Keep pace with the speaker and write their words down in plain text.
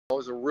It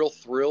was a real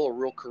thrill, a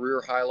real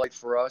career highlight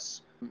for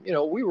us.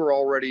 We were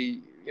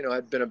already,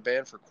 had been a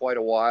band for quite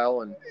a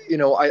while. And,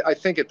 I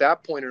think at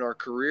that point in our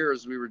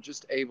careers, we were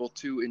just able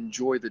to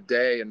enjoy the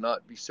day and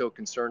not be so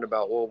concerned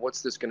about, well,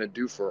 what's this going to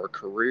do for our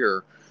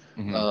career?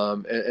 Hmm.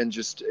 And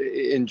just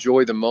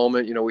enjoy the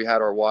moment. We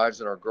had our wives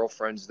and our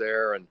girlfriends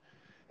there, and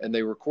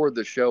they record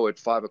the show at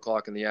 5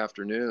 o'clock in the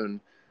afternoon.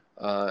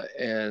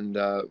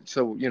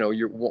 So,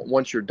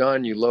 once you're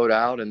done, you load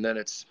out, and then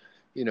it's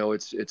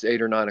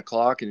 8 or 9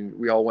 o'clock, and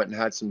we all went and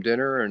had some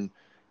dinner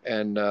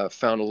and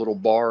found a little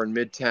bar in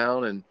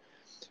Midtown and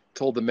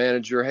told the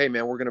manager, "Hey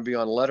man, we're going to be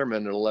on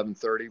Letterman at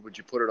 11:30. Would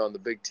you put it on the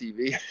big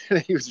TV?" And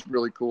he was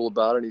really cool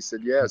about it. And he said,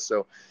 "Yeah."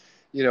 So,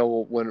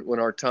 when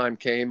our time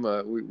came,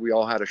 we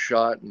all had a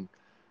shot and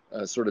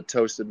sort of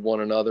toasted one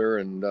another,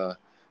 and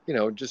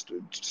just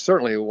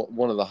certainly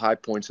one of the high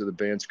points of the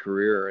band's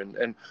career,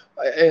 and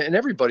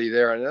everybody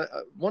there. And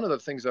one of the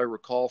things I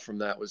recall from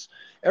that was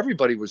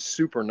everybody was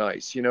super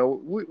nice.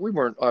 We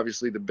weren't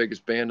obviously the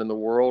biggest band in the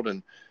world,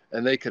 and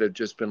they could have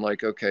just been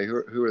like, okay,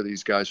 who are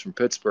these guys from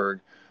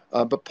Pittsburgh?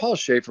 But Paul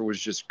Schaefer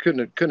was just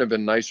couldn't have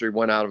been nicer. He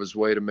went out of his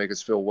way to make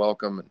us feel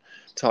welcome and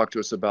talk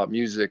to us about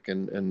music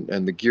and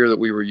the gear that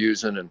we were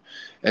using.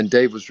 And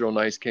Dave was real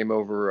nice, came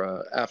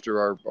over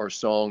after our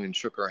song and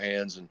shook our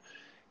hands.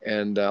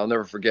 And I'll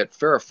never forget,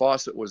 Farrah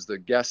Fawcett was the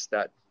guest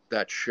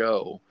that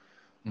show.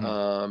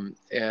 Hmm.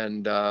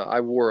 And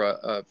I wore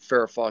a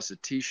Farrah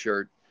Fawcett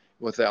T-shirt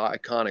with the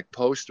iconic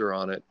poster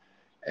on it.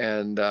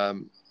 And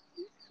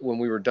when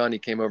we were done, he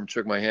came over and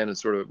shook my hand and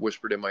sort of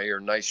whispered in my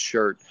ear, "Nice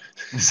shirt."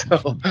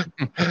 So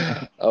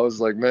I was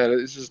like, man,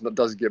 it just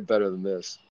doesn't get better than this.